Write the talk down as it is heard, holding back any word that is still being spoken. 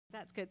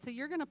That's good. So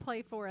you're going to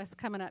play for us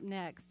coming up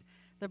next,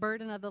 The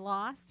Burden of the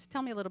Lost.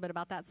 Tell me a little bit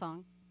about that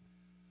song.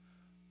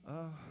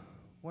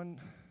 One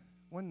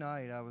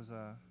night I was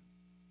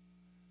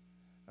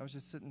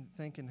just sitting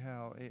thinking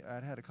how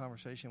I'd had a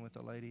conversation with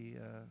a lady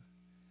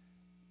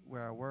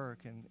where I work,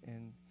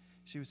 and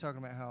she was talking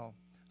about how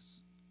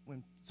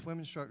when swim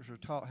instructors are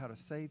taught how to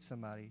save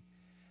somebody,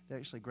 they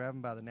actually grab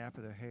them by the nape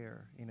of their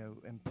hair,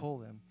 and pull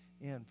them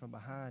in from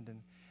behind.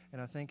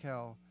 And I think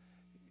how,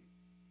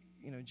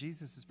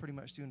 Jesus is pretty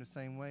much doing the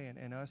same way,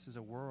 and us as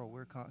a world,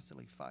 we're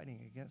constantly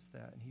fighting against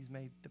that. And he's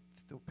made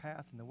the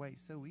path and the way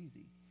so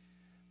easy,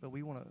 but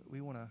we want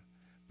to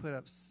put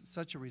up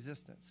such a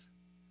resistance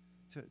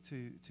to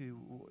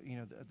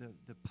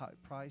the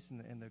price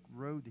and the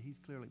road that he's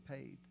clearly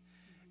paved.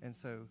 And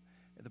so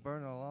the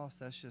burden of the lost,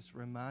 that's just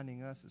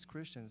reminding us as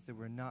Christians that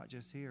we're not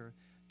just here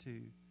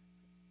to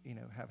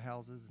have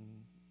houses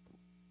and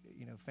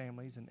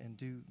families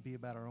and be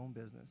about our own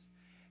business.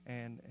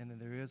 And then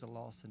there is a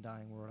lost and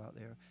dying world out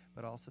there,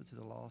 but also to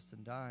the lost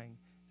and dying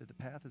that the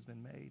path has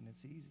been made and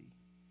it's easy.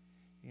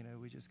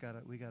 We just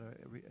gotta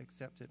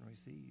accept it and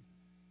receive.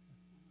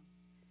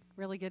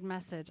 Really good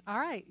message. All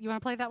right, you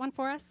want to play that one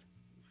for us?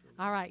 Sure.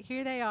 All right,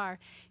 here they are.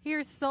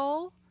 Here's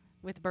Soul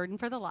with Burden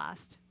for the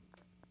Lost.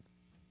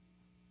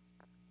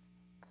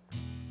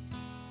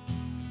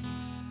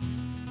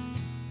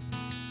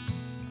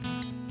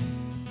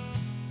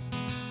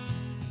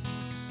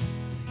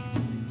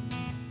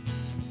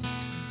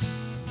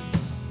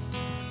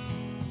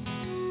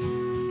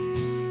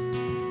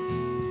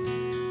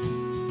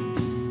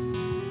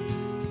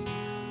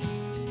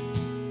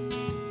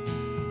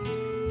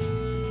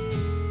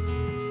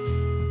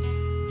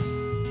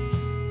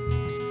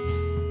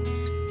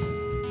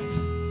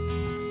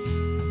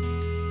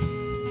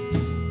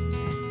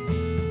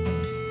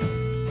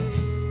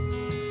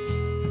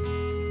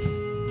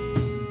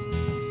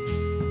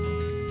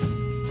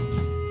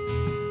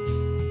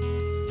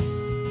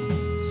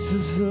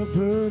 The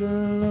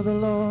burden of the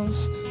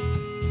lost,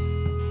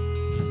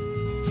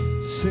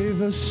 to save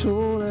her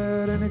soul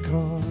at any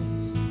cost.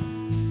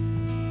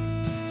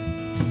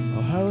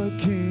 Oh, how a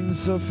king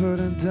suffered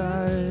and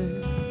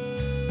died,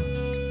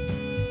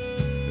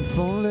 if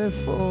only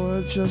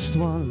for just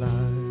one life.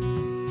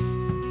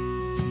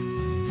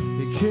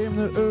 He came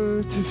to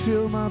earth to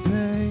feel my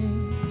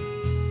pain,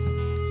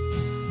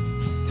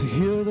 to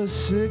heal the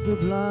sick, the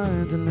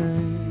blind, the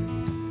lame,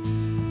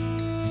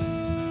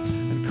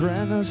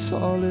 grant us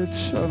all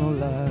eternal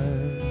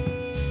life,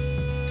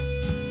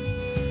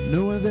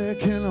 knowing there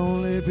can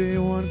only be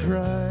one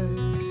Christ.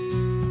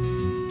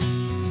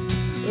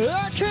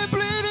 I keep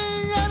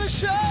bleeding and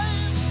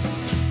ashamed,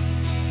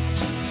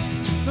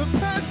 the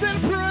past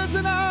and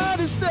present are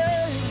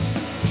disdain,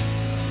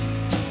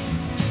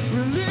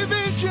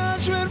 relieving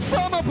judgment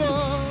from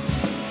above,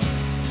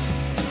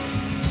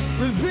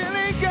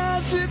 revealing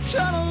God's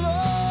eternal love.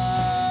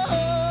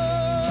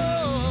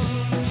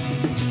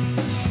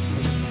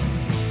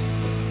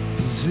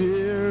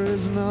 There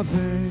is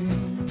nothing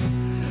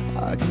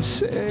I can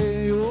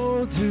say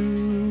or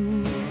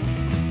do.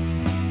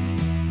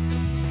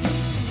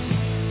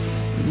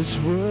 This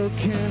world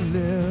can't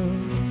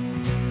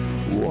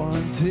live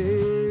one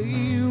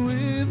day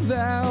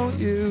without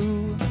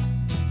you.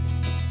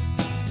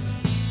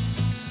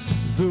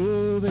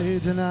 Though they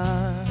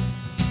deny,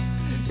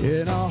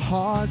 in our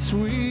hearts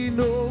we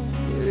know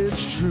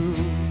it's true,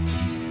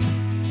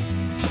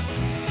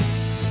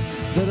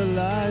 that a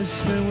life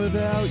spent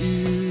without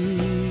you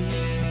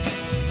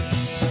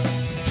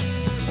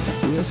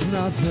is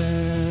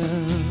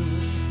nothing.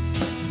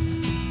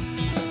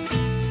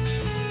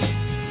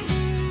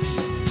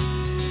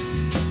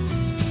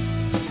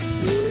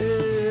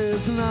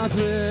 It's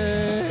nothing,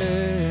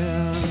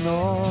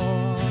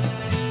 no.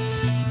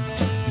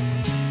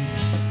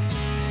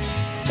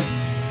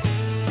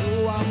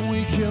 Oh, I'm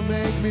weak, you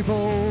make me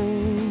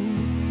bold.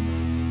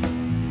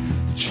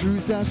 The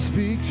truth I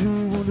speak to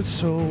wounded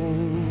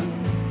souls,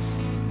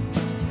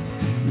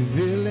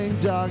 revealing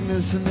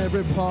darkness in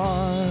every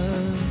part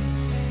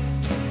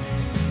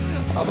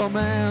of a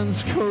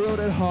man's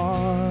corroded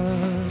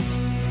heart.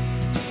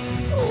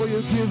 Oh,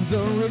 you give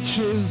the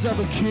riches of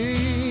a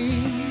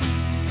king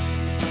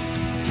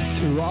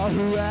to all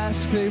who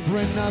ask, they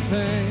bring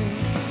nothing.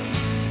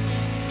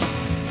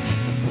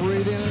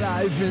 Breathing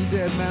life in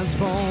dead man's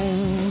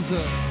bones,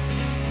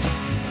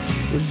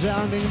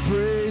 resounding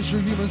praise for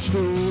human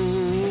soul,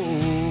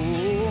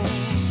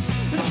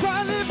 and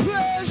finding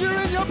pleasure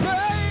in your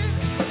pain.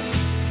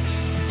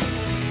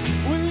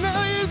 We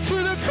nail you to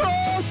the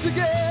cross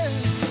again,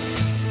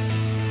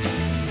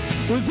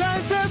 with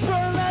eyes that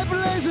burn like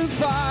blazing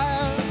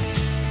fire.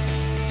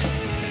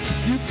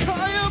 You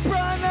call your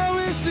bride, now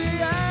is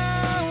the hour.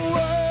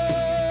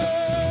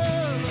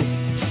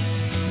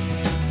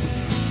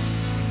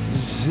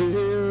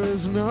 There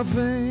is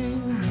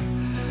nothing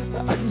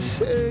I can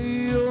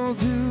say or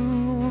do,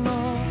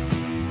 no.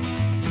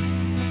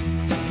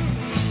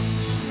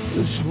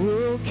 This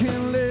world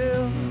can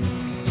live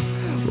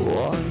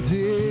one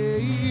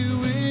day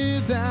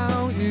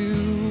without you.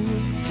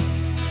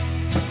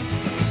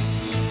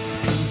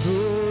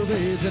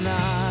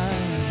 deny.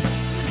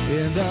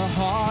 In their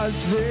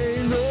hearts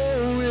they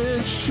know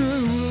it's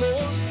true,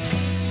 Lord,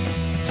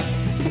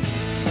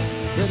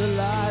 that a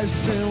life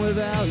spent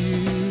without you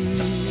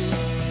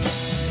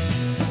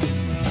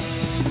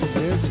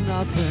is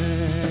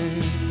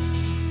nothing.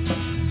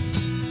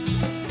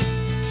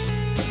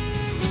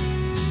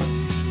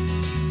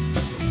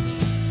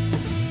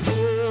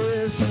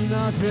 Oh, it's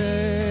nothing.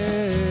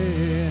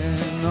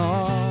 No.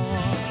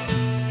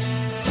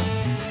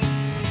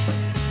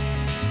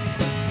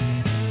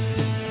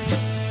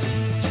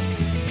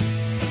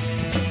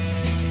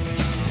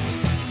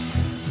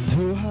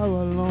 Oh, how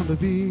I long to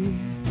be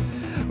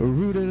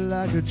rooted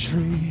like a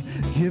tree,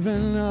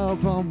 giving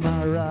up on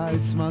my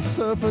rights,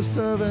 myself for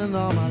serving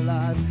all my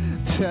life,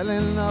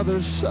 telling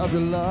others of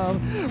your love,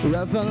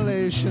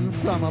 revelation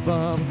from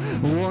above,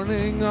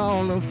 warning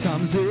all of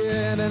time's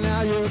in, and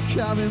now you're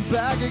coming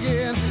back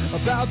again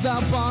about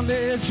that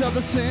bondage of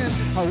the sin.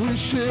 I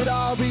wish it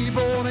all be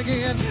born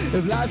again.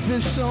 If life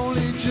is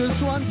only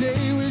just one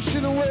day, we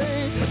shouldn't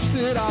waste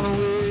it all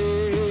away.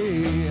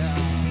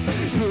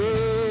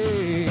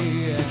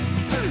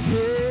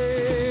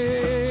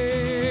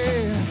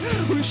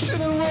 We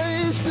shouldn't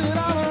waste it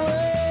all away.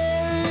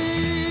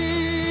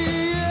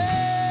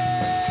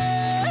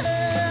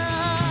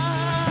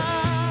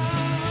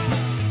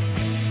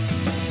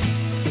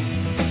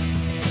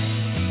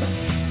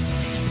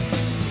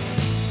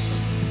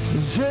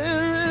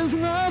 There is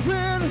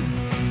nothing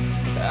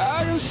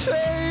I can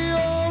say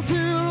or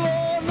do,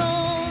 Lord,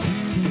 no.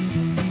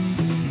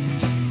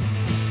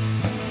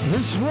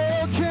 This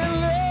world can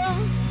live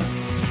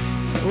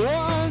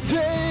one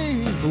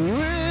day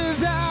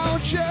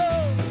without you.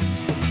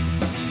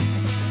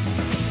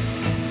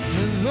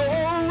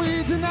 Lord, we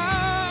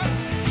deny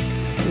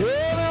in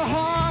their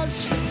hearts,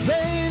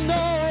 they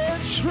know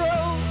it's true,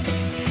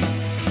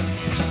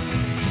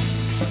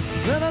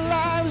 that a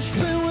life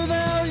spent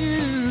without you,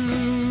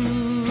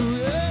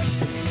 yeah,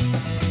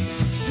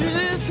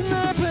 it's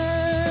nothing,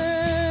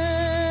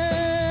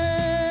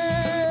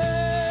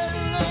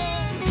 no.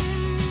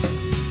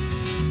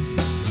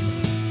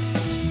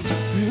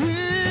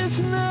 It's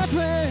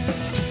nothing,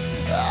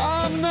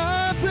 I'm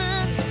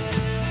nothing,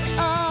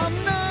 I'm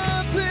nothing.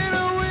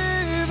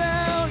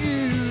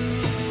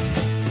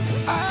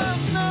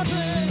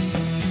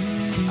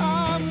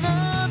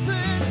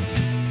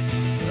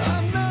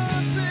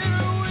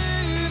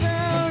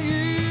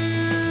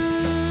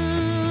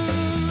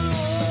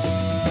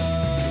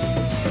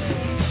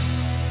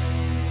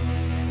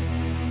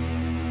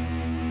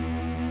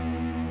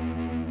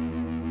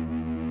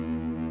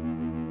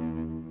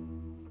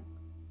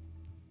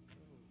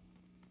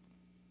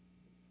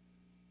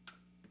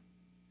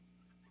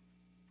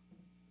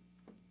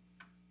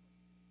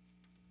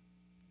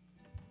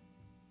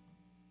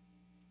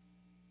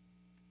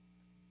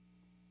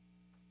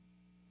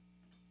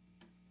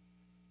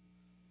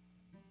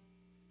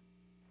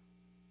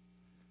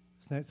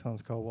 This next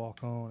song's called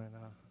Walk On, and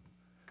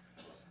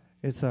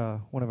it's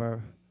one of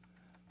our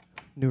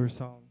newer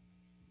songs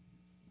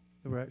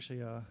that we're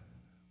actually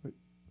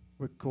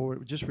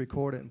just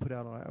record it and put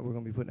out on. We're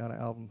going to be putting out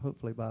an album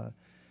hopefully by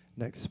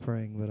next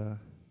spring, but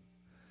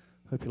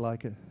hope you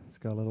like it. It's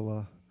got a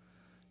little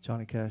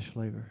Johnny Cash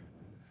flavor.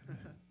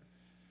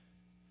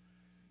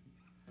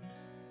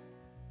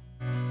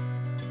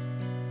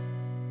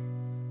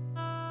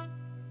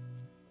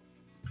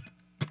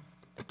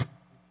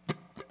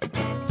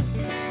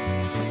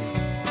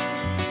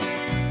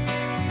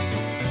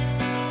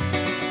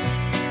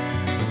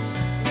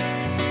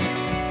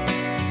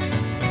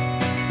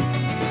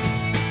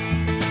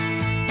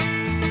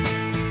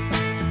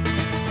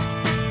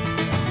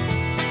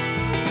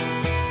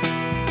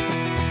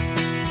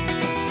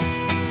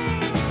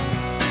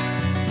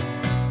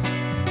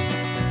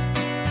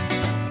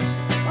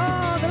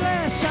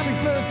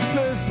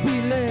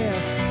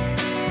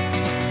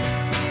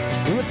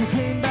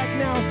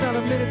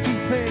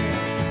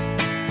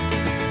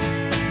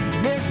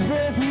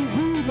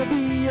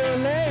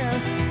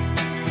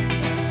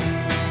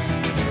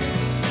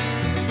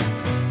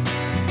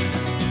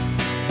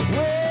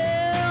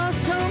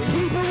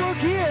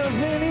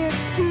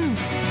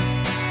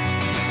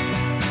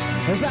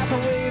 About the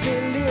way they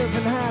live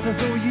and how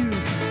there's no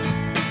use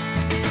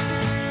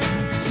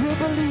to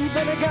believe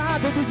in a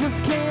God that they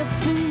just can't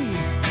see.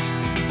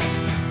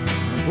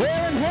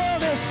 Well, in hell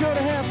they're sure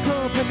to have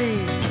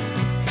company.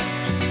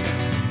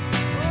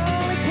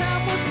 Only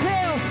time will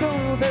tell, so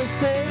they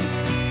say.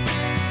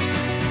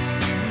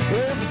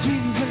 If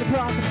Jesus and the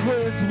prophet's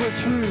words were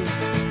true.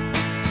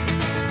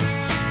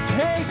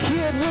 Hey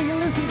kid, will you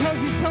listen,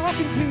 'cause he's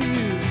talking to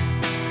you.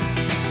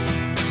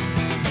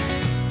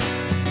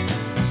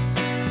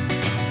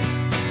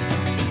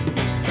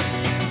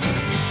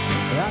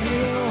 Out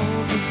here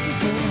on this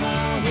distant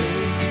highway,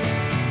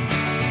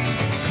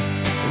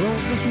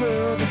 roam this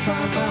world to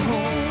find my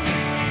home.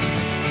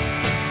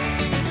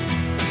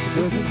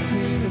 Doesn't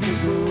seem to be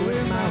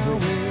going my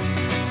way.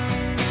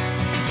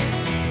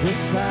 This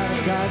side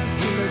of God's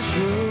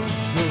celestial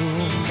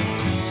shore.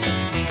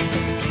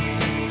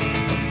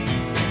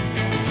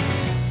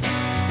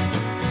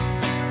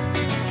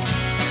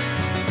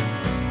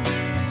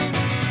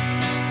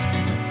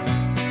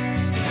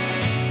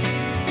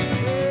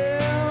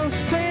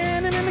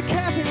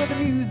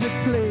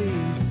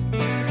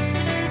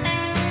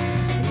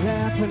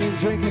 laughing and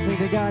drinking, think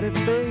they got it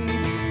made.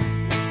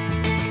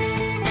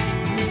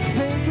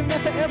 Thinking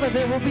that forever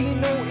there will be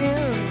no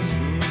end.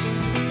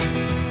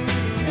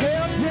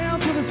 Held down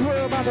to this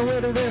world by the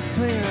weight of their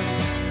sin.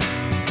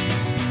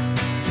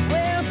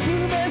 Well,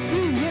 soon they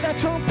see, hear that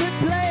trumpet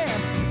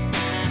blast.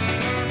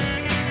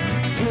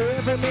 To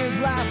every man's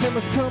life there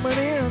must come an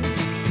end.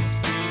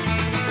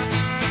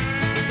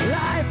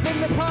 Life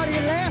in the party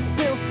at last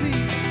they'll see.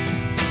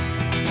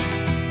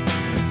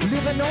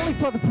 Living only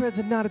for the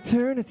present, not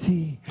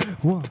eternity.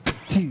 1,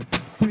 2,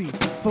 3,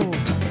 4.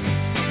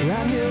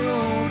 Right here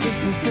on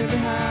this distant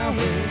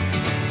highway.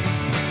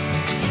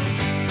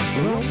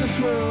 Roam this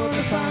world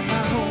to find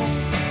my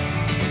home.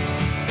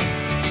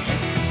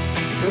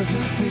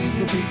 Doesn't seem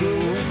to be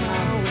going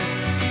my way.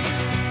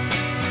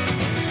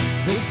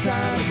 This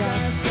side of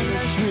God's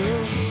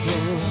celestial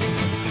shore.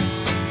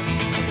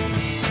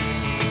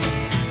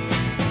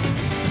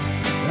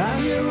 Out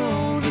here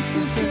on this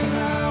distant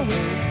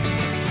highway,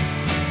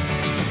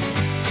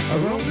 I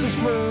roam this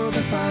world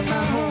to find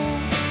my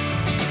home.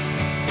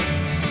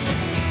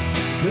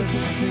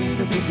 Doesn't seem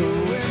to be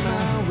going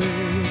my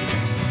way.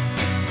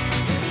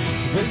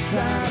 This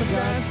side of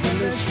God's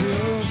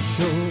celestial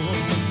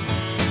shores.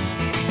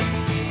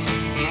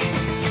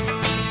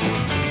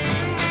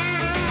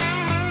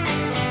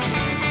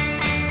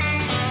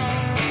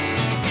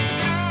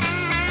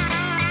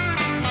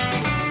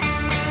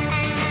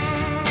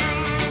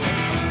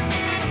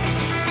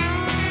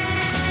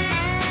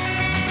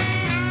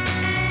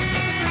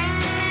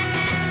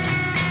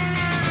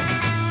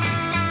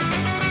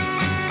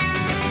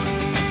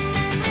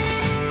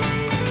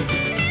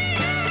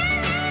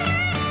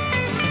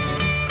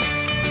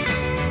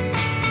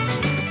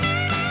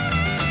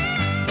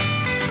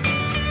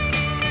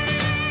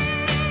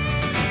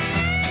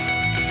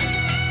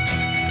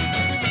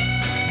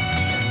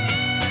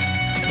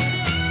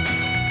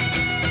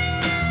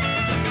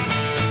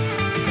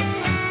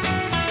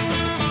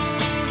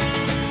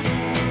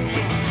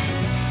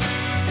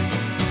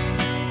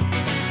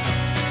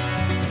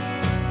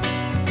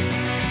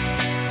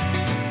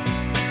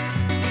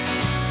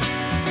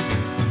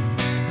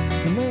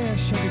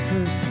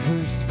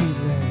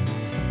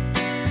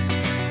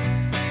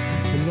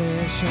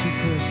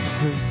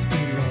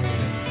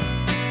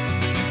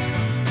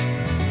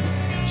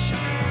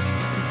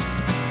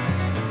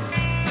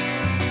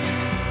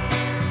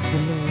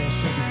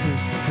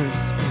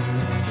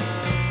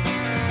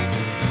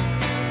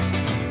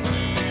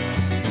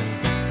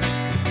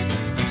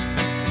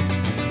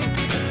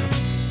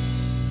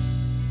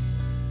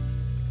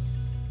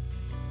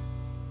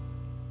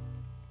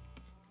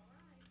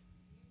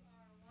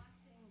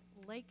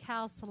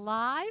 Lakehouse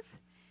Live,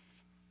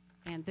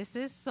 and this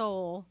is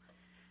Soul.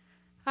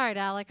 All right,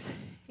 Alex,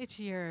 it's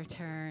your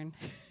turn.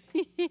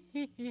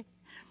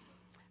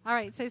 All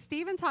right, so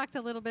Stephen talked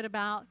a little bit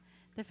about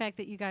the fact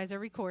that you guys are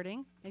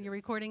recording, and you're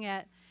recording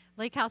at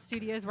Lakehouse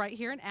Studios right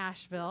here in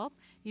Asheville.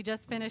 You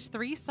just finished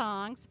 3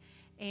 songs,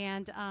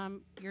 and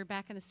you're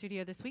back in the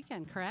studio this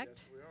weekend,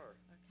 correct? Yes, we are.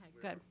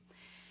 Okay, good.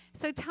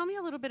 So tell me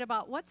a little bit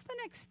about what's the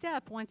next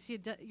step once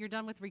you're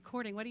done with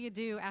recording. What do you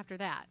do after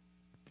that?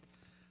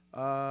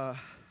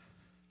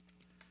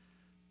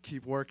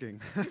 Keep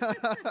working.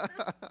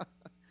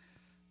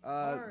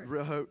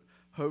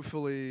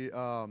 Hopefully,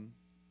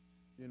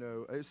 you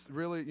know, it's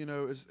really, you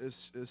know,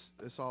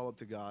 it's all up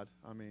to God.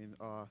 I mean,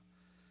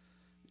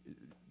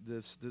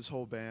 this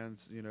whole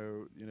band's, you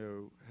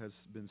know,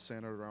 has been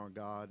centered around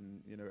God,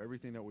 and you know,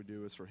 everything that we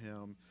do is for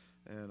Him,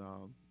 and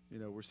you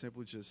know, we're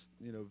simply just,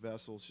 you know,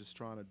 vessels, just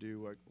trying to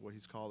do what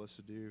He's called us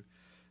to do,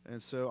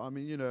 and so I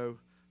mean, you know,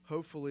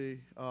 hopefully.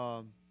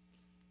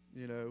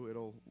 You know,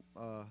 it'll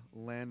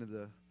land in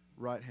the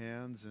right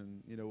hands,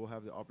 and you know, we'll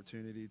have the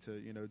opportunity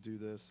to, you know, do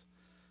this,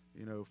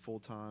 you know, full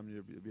time. You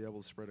know, be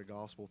able to spread a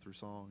gospel through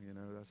song. You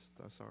know,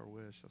 that's our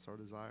wish, that's our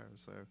desire.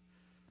 So,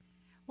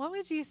 what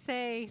would you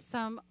say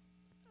some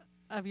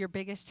of your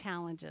biggest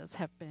challenges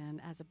have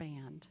been as a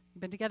band? You've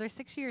been together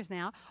 6 years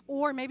now,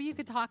 or maybe you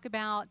could talk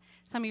about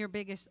some of your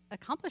biggest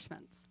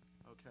accomplishments.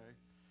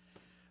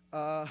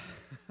 Okay.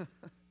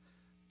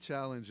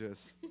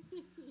 Challenges.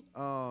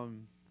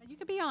 You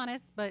could be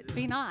honest, but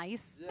be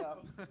nice. Yeah.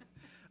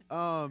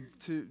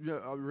 You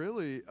know,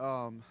 really,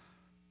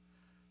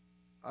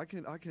 I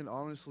can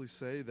honestly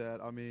say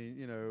that. I mean,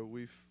 you know,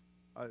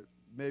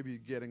 maybe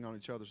getting on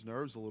each other's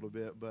nerves a little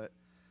bit, but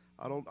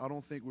I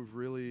don't think we've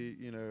really,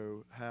 you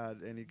know,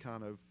 had any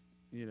kind of,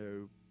 you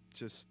know,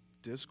 just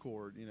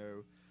discord, you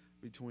know,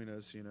 between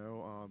us. You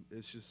know,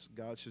 it's just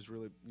God's just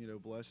really, you know,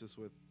 blessed us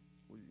with,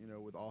 you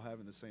know, with all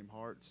having the same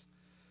hearts,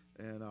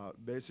 and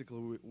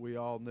basically we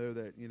all know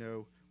that, you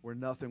know, we're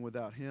nothing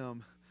without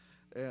Him,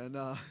 and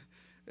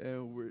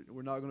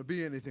we're not going to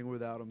be anything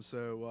without Him.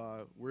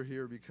 So we're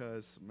here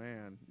because,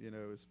 man, you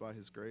know, it's by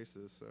His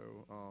graces. So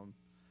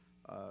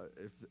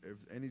if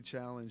any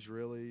challenge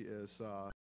really is